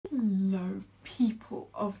people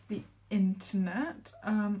of the internet,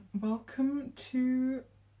 welcome to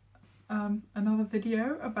another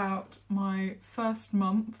video about my first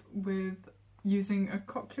month with using a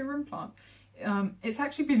cochlear implant. It's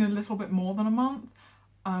actually been a little bit more than a month.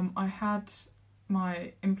 I had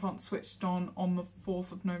my implant switched on the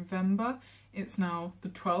 4th of November. It's now the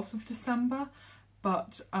 12th of December,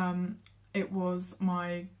 but it was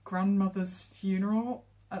my grandmother's funeral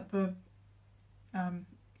at the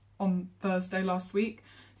on Thursday last week,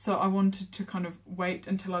 so I wanted to kind of wait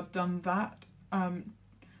until I'd done that,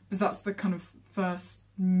 because that's the kind of first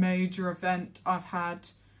major event I've had.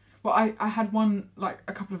 Well, I had one like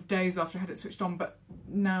a couple of days after I had it switched on, but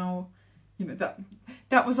now, you know,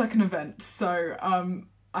 that was like an event, so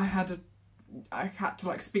I had to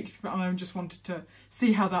like speak to people, and I just wanted to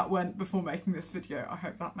see how that went before making this video. I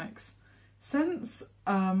hope that makes sense.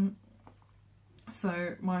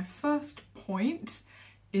 So my first point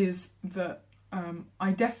is that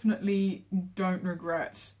I definitely don't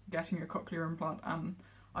regret getting a cochlear implant, and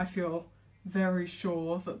I feel very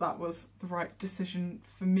sure that that was the right decision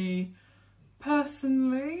for me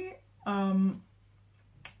personally.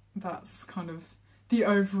 That's kind of the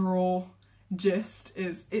overall gist.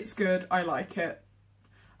 Is it's good, I like it.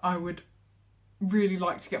 I would really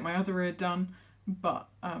like to get my other ear done, but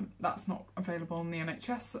that's not available on the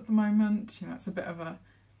NHS at the moment. You know, it's a bit of a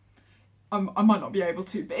I might not be able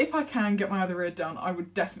to, but if I can get my other ear done, I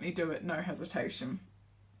would definitely do it, no hesitation.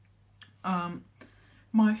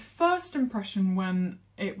 My first impression when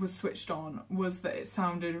it was switched on was that it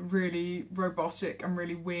sounded really robotic and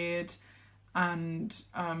really weird, and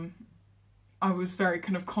I was very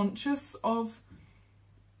kind of conscious of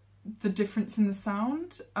the difference in the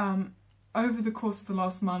sound. Over the course of the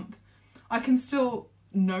last month, I can still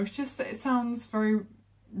notice that it sounds very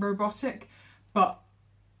robotic, but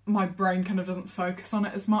my brain kind of doesn't focus on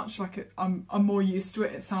it as much. Like I'm more used to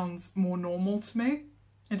it. It sounds more normal to me.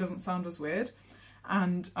 It doesn't sound as weird,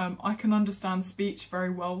 and I can understand speech very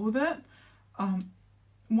well with it.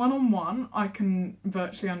 One-on-one, I can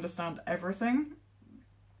virtually understand everything.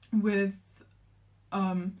 With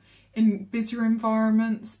in busier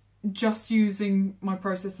environments, just using my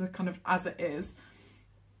processor kind of as it is,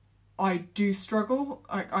 I do struggle.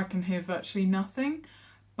 I can hear virtually nothing,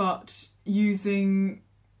 but using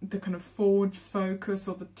the kind of forward focus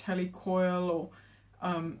or the telecoil or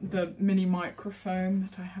the mini microphone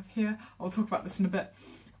that I have here, I'll talk about this in a bit,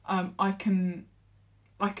 I can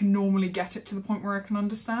normally get it to the point where I can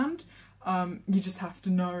understand. You just have to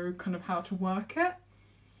know kind of how to work it.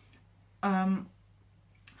 I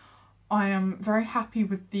am very happy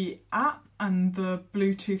with the app and the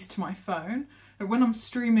Bluetooth to my phone. When I'm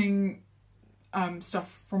streaming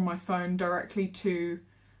stuff from my phone directly to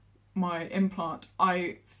my implant,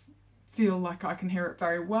 I feel like I can hear it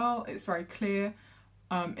very well. It's very clear.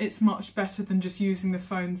 It's much better than just using the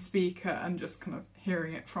phone speaker and just kind of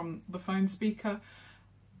hearing it from the phone speaker.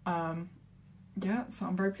 Yeah, so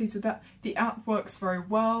I'm very pleased with that. The app works very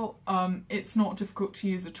well. It's not difficult to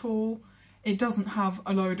use at all. It doesn't have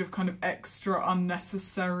a load of kind of extra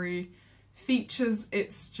unnecessary features.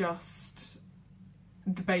 It's just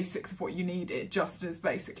the basics of what you need. It just is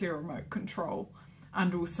basically a remote control,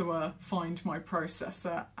 and also a find my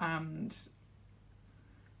processor and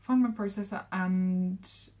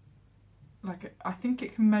like I think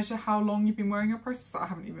it can measure how long you've been wearing your processor. I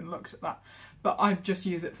haven't even looked at that, but I just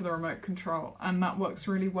use it for the remote control, and that works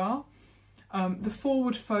really well. The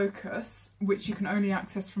forward focus, which you can only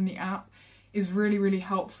access from the app, is really, really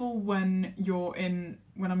helpful when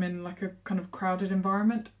I'm in like a kind of crowded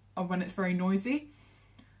environment or when it's very noisy.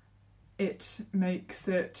 It makes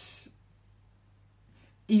it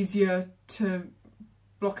easier to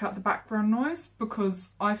block out the background noise,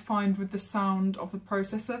 because I find with the sound of the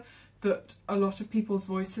processor that a lot of people's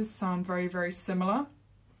voices sound very, very similar,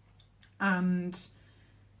 and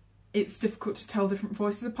it's difficult to tell different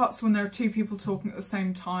voices apart. So when there are two people talking at the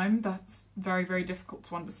same time, that's very, very difficult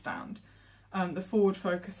to understand. The forward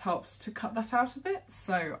focus helps to cut that out a bit,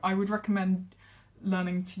 so I would recommend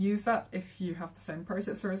learning to use that if you have the same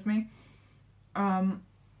processor as me.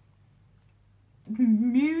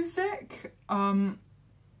 Music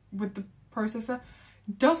with the processor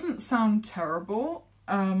doesn't sound terrible.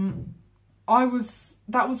 That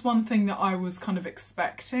was one thing that I was kind of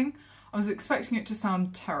expecting. I was expecting it to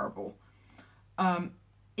sound terrible.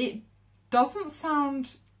 It doesn't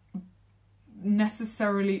sound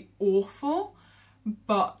necessarily awful,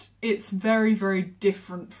 but it's very, very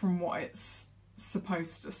different from what it's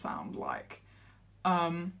supposed to sound like.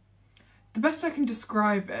 The best way I can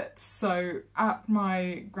describe it, so at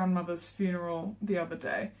my grandmother's funeral the other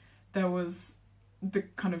day, there was the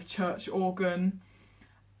kind of church organ,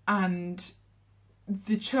 and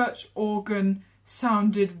the church organ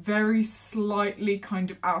sounded very slightly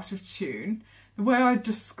kind of out of tune. The way I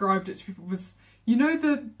described it to people was, you know,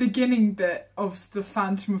 the beginning bit of the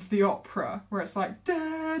Phantom of the Opera where it's like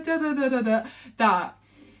da da da da da da, that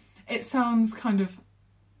it sounds kind of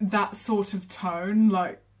that sort of tone,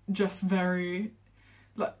 like just very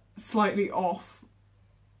like slightly off.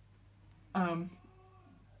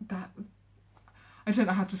 That, I don't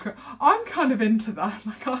know how to describe. I'm kind of into that.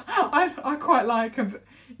 Like I quite like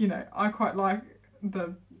you know, I quite like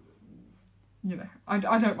the, you know, I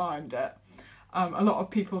don't mind it. A lot of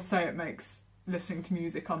people say it makes listening to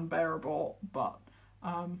music unbearable, but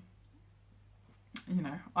you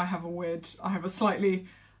know, I have a slightly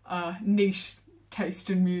niche taste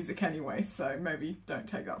in music anyway, so maybe don't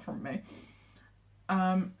take that from me.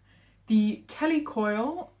 The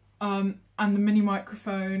telecoil and the mini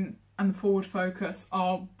microphone and the forward focus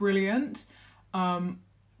are brilliant.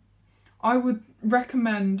 I would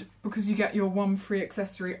recommend, because you get your one free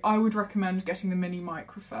accessory, I would recommend getting the mini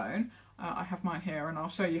microphone. I have mine here and I'll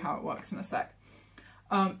show you how it works in a sec.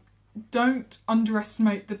 Don't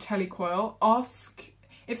underestimate the telecoil. Ask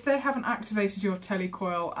if they haven't activated your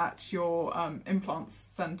telecoil at your implants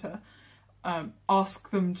centre. Ask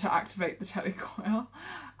them to activate the telecoil,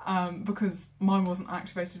 because mine wasn't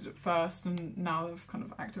activated at first and now they've kind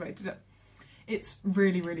of activated it. It's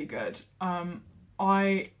really, really good.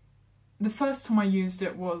 The first time I used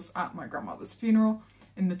it was at my grandmother's funeral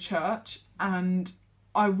in the church, and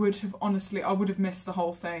I would have missed the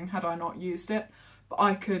whole thing had I not used it. But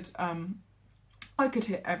I could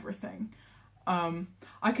hear everything.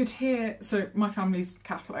 I could hear, so my family's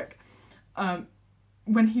Catholic,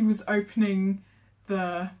 when he was opening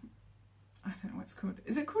the, I don't know what it's called.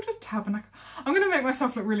 Is it called a tabernacle? I'm going to make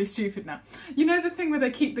myself look really stupid now. You know the thing where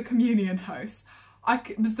they keep the communion host?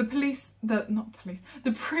 The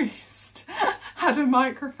priest had a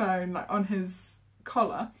microphone like on his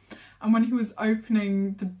collar, and when he was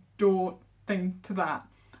opening the door thing to that,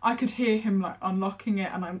 I could hear him like unlocking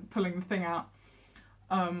it and I'm pulling the thing out.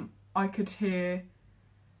 I could hear,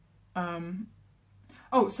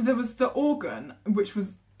 oh, so there was the organ which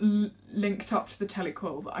was linked up to the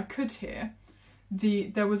telecoil that I could hear.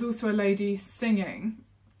 There was also a lady singing.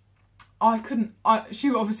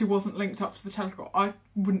 She obviously wasn't linked up to the telecoil. I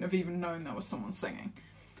wouldn't have even known there was someone singing,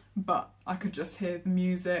 but I could just hear the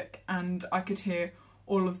music and I could hear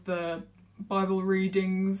all of the Bible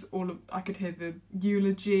readings, I could hear the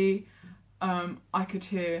eulogy, I could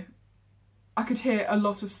hear a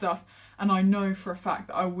lot of stuff, and I know for a fact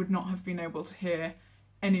that I would not have been able to hear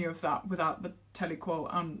any of that without the telecoil,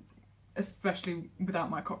 and especially without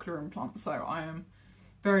my cochlear implant. So I am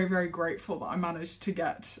very, very grateful that I managed to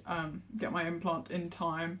get my implant in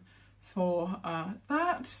time for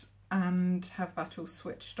that and have that all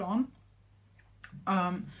switched on.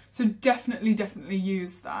 So definitely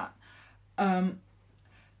use that.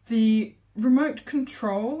 The remote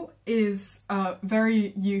control is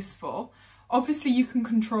very useful. Obviously you can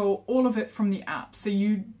control all of it from the app, so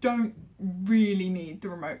you don't really need the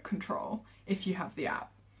remote control if you have the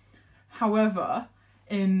app. However,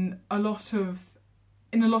 in a lot of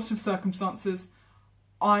circumstances,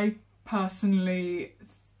 I personally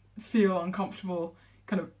feel uncomfortable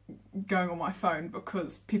kind of going on my phone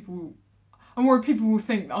because I'm worried people will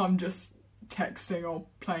think that I'm just texting or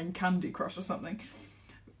playing Candy Crush or something.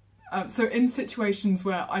 So in situations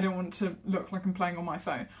where I don't want to look like I'm playing on my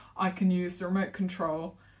phone, I can use the remote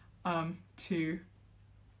control to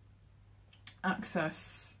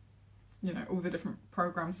access, you know, all the different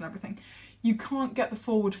programs and everything. You can't get the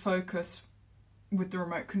forward focus with the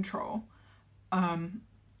remote control,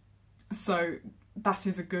 so that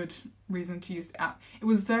is a good reason to use the app. It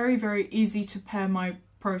was very, very easy to pair my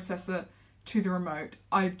processor to the remote.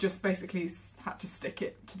 I just basically had to stick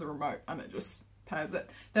it to the remote and it just pairs it.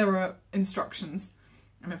 There are instructions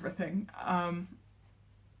and everything.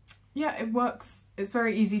 Yeah, it works. It's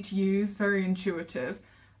very easy to use, very intuitive,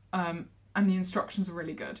 and the instructions are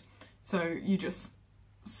really good. So you just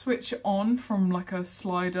switch it on from like a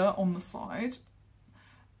slider on the side,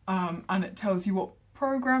 and it tells you what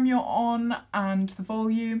program you're on and the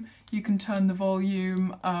volume. You can turn the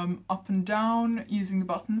volume up and down using the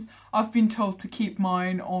buttons. I've been told to keep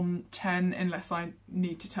mine on 10 unless I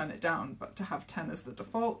need to turn it down, but to have 10 as the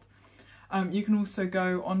default. You can also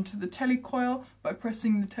go onto the telecoil by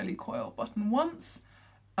pressing the telecoil button once,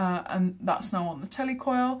 and that's now on the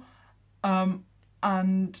telecoil.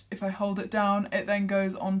 And if I hold it down, it then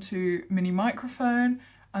goes onto mini microphone,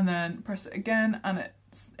 and then press it again and it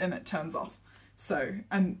turns off. So,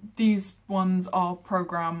 and these ones are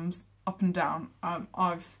programs up and down.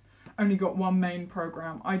 I've only got one main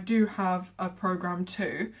program. I do have a program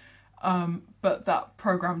 2, but that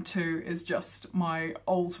program 2 is just my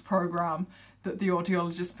old program that the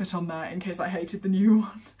audiologist put on there in case I hated the new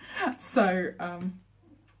one. So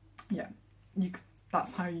yeah,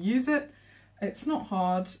 that's how you use it. It's not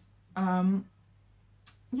hard.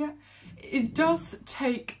 Yeah, it does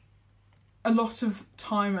take a lot of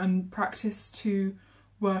time and practice to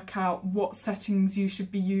work out what settings you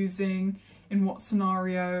should be using in what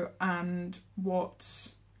scenario, and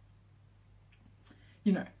what,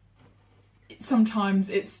 you know, sometimes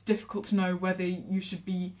it's difficult to know whether you should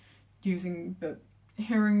be using the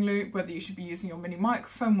hearing loop, whether you should be using your mini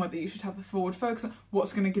microphone, whether you should have the forward focus,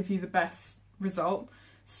 what's going to give you the best result.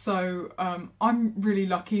 So I'm really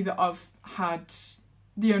lucky that I've had,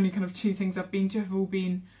 the only kind of 2 things I've been to have all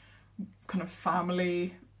been kind of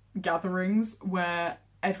family gatherings where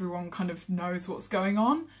everyone kind of knows what's going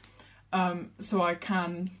on. So I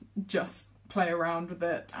can just play around with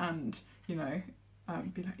it and, you know,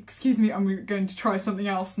 be like, excuse me, I'm going to try something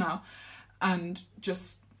else now, and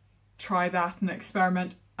just try that and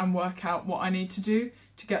experiment and work out what I need to do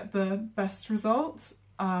to get the best results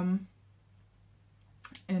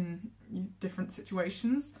in different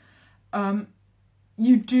situations.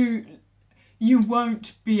 You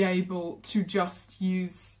won't be able to just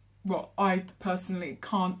use, well, I personally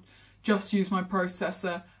can't just use my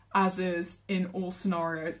processor as is in all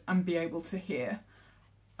scenarios and be able to hear.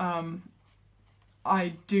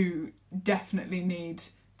 I do definitely need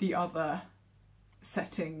the other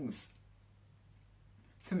settings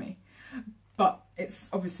for me, but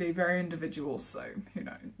it's obviously very individual, so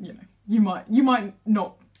you might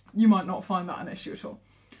not find that an issue at all.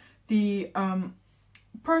 The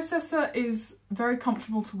processor is very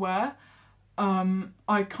comfortable to wear.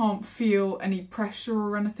 I can't feel any pressure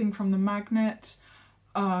or anything from the magnet.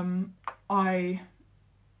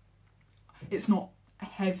 It's not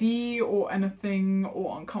heavy or anything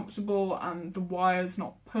or uncomfortable, and the wire's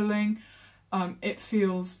not pulling. It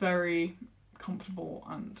feels very comfortable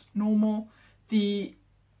and normal. The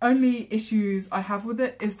only issues I have with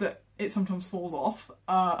it is that it sometimes falls off.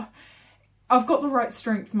 I've got the right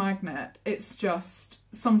strength magnet, it's just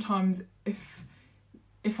sometimes if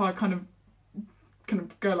I kind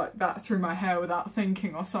of go like that through my hair without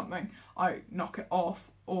thinking or something, I knock it off.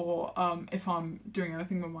 Or if I'm doing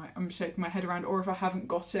anything with I'm shaking my head around, or if I haven't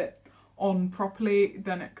got it on properly,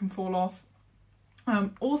 then it can fall off.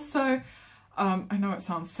 Also, I know it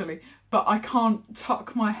sounds silly, but I can't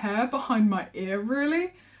tuck my hair behind my ear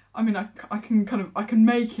really. I mean, I can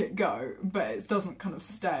make it go, but it doesn't kind of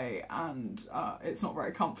stay, and it's not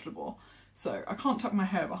very comfortable. So I can't tuck my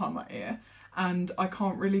hair behind my ear, and I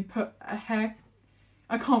can't really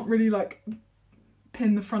I can't really like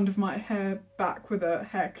pin the front of my hair back with a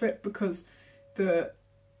hair clip, because the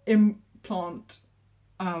implant,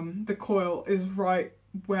 the coil is right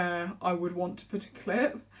where I would want to put a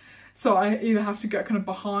clip. So I either have to go kind of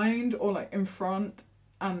behind or like in front,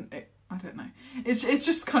 and I don't know. It's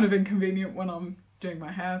just kind of inconvenient when I'm doing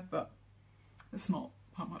my hair, but it's not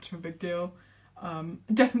that much of a big deal.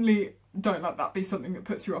 Definitely don't let that be something that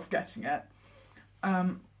puts you off getting it.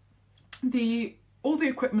 All the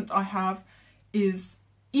equipment I have is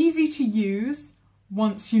easy to use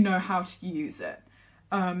once you know how to use it.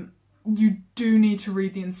 You do need to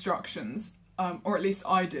read the instructions, or at least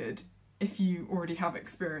I did. If you already have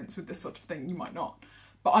experience with this sort of thing, you might not.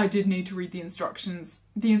 But I did need to read the instructions.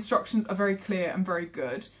 The instructions are very clear and very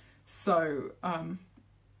good, so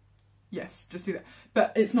yes, just do that.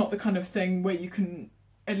 But it's not the kind of thing where you can,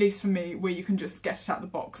 at least for me, where you can just get it out of the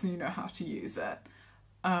box and you know how to use it.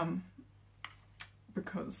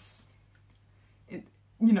 Because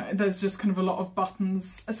there's just kind of a lot of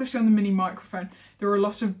buttons, especially on the mini microphone. There are a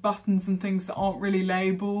lot of buttons and things that aren't really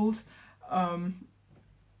labelled, and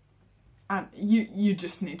you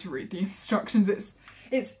just need to read the instructions.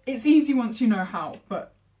 It's easy once you know how,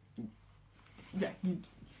 but yeah,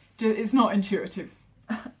 it's not intuitive.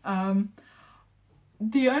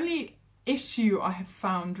 The only issue I have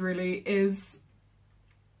found really is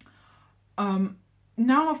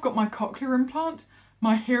now I've got my cochlear implant,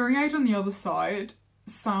 my hearing aid on the other side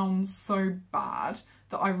sounds so bad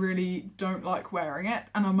that I really don't like wearing it,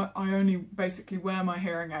 and I only basically wear my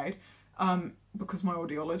hearing aid because my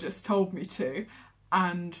audiologist told me to,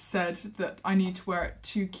 and said that I need to wear it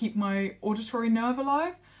to keep my auditory nerve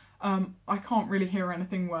alive. I can't really hear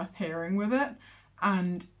anything worth hearing with it,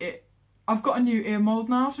 and I've got a new ear mold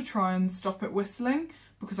now to try and stop it whistling,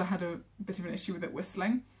 because I had a bit of an issue with it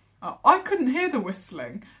whistling. I couldn't hear the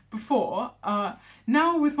whistling before.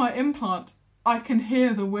 Now with my implant, I can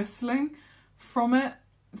hear the whistling from it,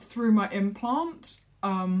 through my implant,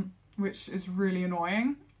 which is really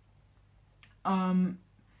annoying. And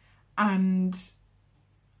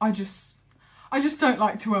I just don't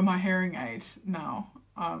like to wear my hearing aid now.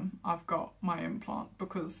 I've got my implant,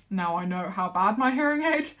 because now I know how bad my hearing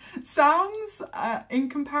aid sounds in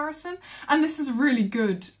comparison. And this is really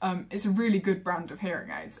good. It's a really good brand of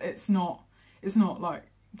hearing aids. It's not like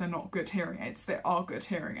they're not good hearing aids. They are good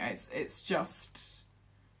hearing aids. It's just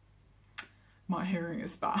my hearing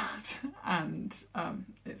is bad, and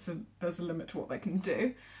there's a limit to what they can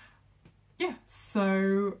do. Yeah,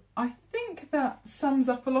 so I think that sums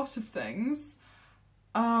up a lot of things.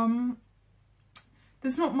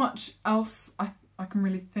 There's not much else I can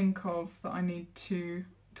really think of that I need to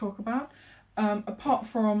talk about. Apart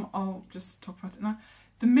from, I'll just talk about it now.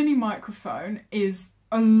 The mini microphone is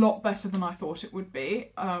a lot better than I thought it would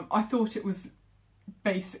be. I thought it was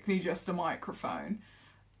basically just a microphone.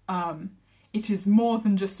 It is more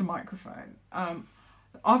than just a microphone.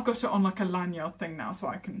 I've got it on like a lanyard thing now, so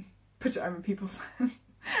I can put it over people's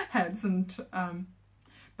heads, and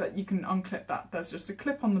but you can unclip that. There's just a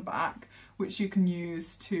clip on the back which you can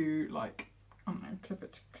use to, like, I don't know, clip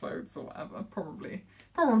it to clothes or whatever.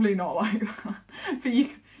 Probably not like that, but you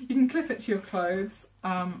can clip it to your clothes.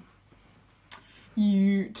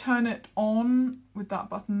 You turn it on with that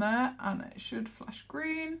button there, and it should flash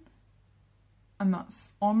green, and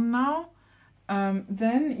that's on now.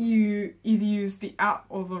 Then you either use the app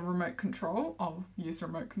or the remote control. I'll use the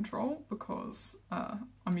remote control because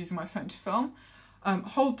I'm using my phone to film.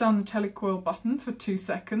 Hold down the telecoil button for 2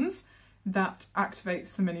 seconds. That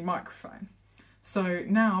activates the mini microphone. So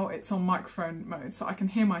now it's on microphone mode, so I can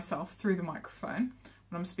hear myself through the microphone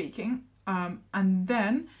when I'm speaking. And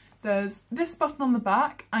then there's this button on the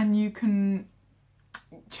back, and you can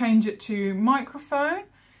change it to microphone,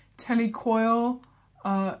 telecoil.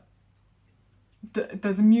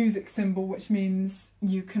 There's a music symbol, which means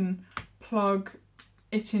you can plug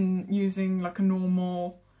it in using like a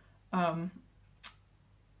normal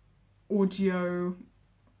audio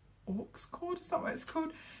aux cord, is that what it's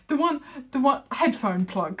called? The one headphone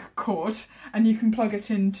plug cord, and you can plug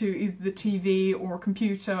it into either the TV or a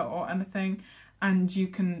computer or anything, and you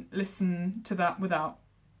can listen to that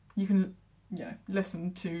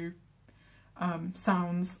listen to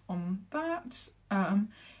sounds on that.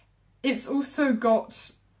 It's also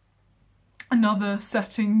got another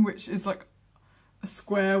setting which is like a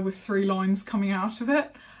square with 3 lines coming out of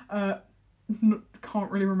it.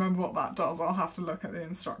 Can't really remember what that does. I'll have to look at the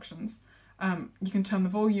instructions. You can turn the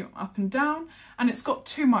volume up and down, and it's got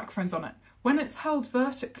 2 microphones on it. When it's held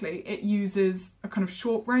vertically, it uses a kind of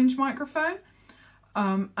short range microphone,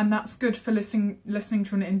 and that's good for listening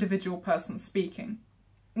to an individual person speaking.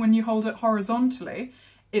 When you hold it horizontally,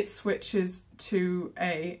 it switches to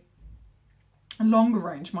a longer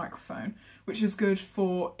range microphone, which is good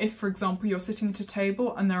for if, for example, you're sitting at a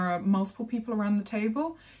table and there are multiple people around the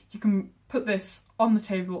table. You can put this on the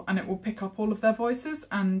table and it will pick up all of their voices,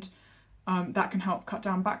 and that can help cut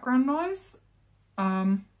down background noise.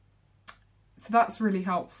 So that's really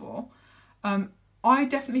helpful. I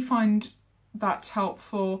definitely find that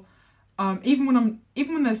helpful even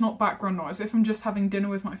when there's not background noise, if I'm just having dinner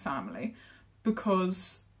with my family,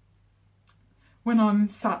 because when I'm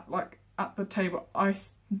sat like at the table, I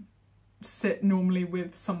sit normally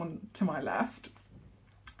with someone to my left,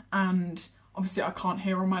 and obviously I can't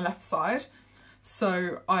hear on my left side,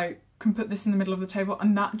 so I can put this in the middle of the table,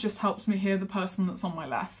 and that just helps me hear the person that's on my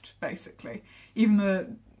left, basically. Even though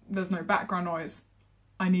there's no background noise,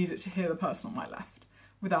 I need it to hear the person on my left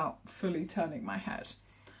without fully turning my head.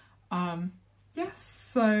 Yes,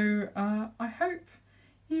 so I hope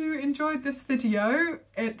you enjoyed this video.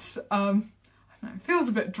 It feels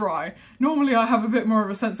a bit dry. Normally I have a bit more of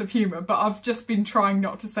a sense of humour, but I've just been trying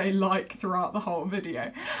not to say like throughout the whole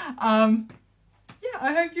video. Yeah,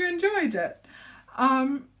 I hope you enjoyed it.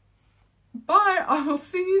 Bye, I will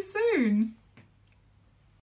see you soon.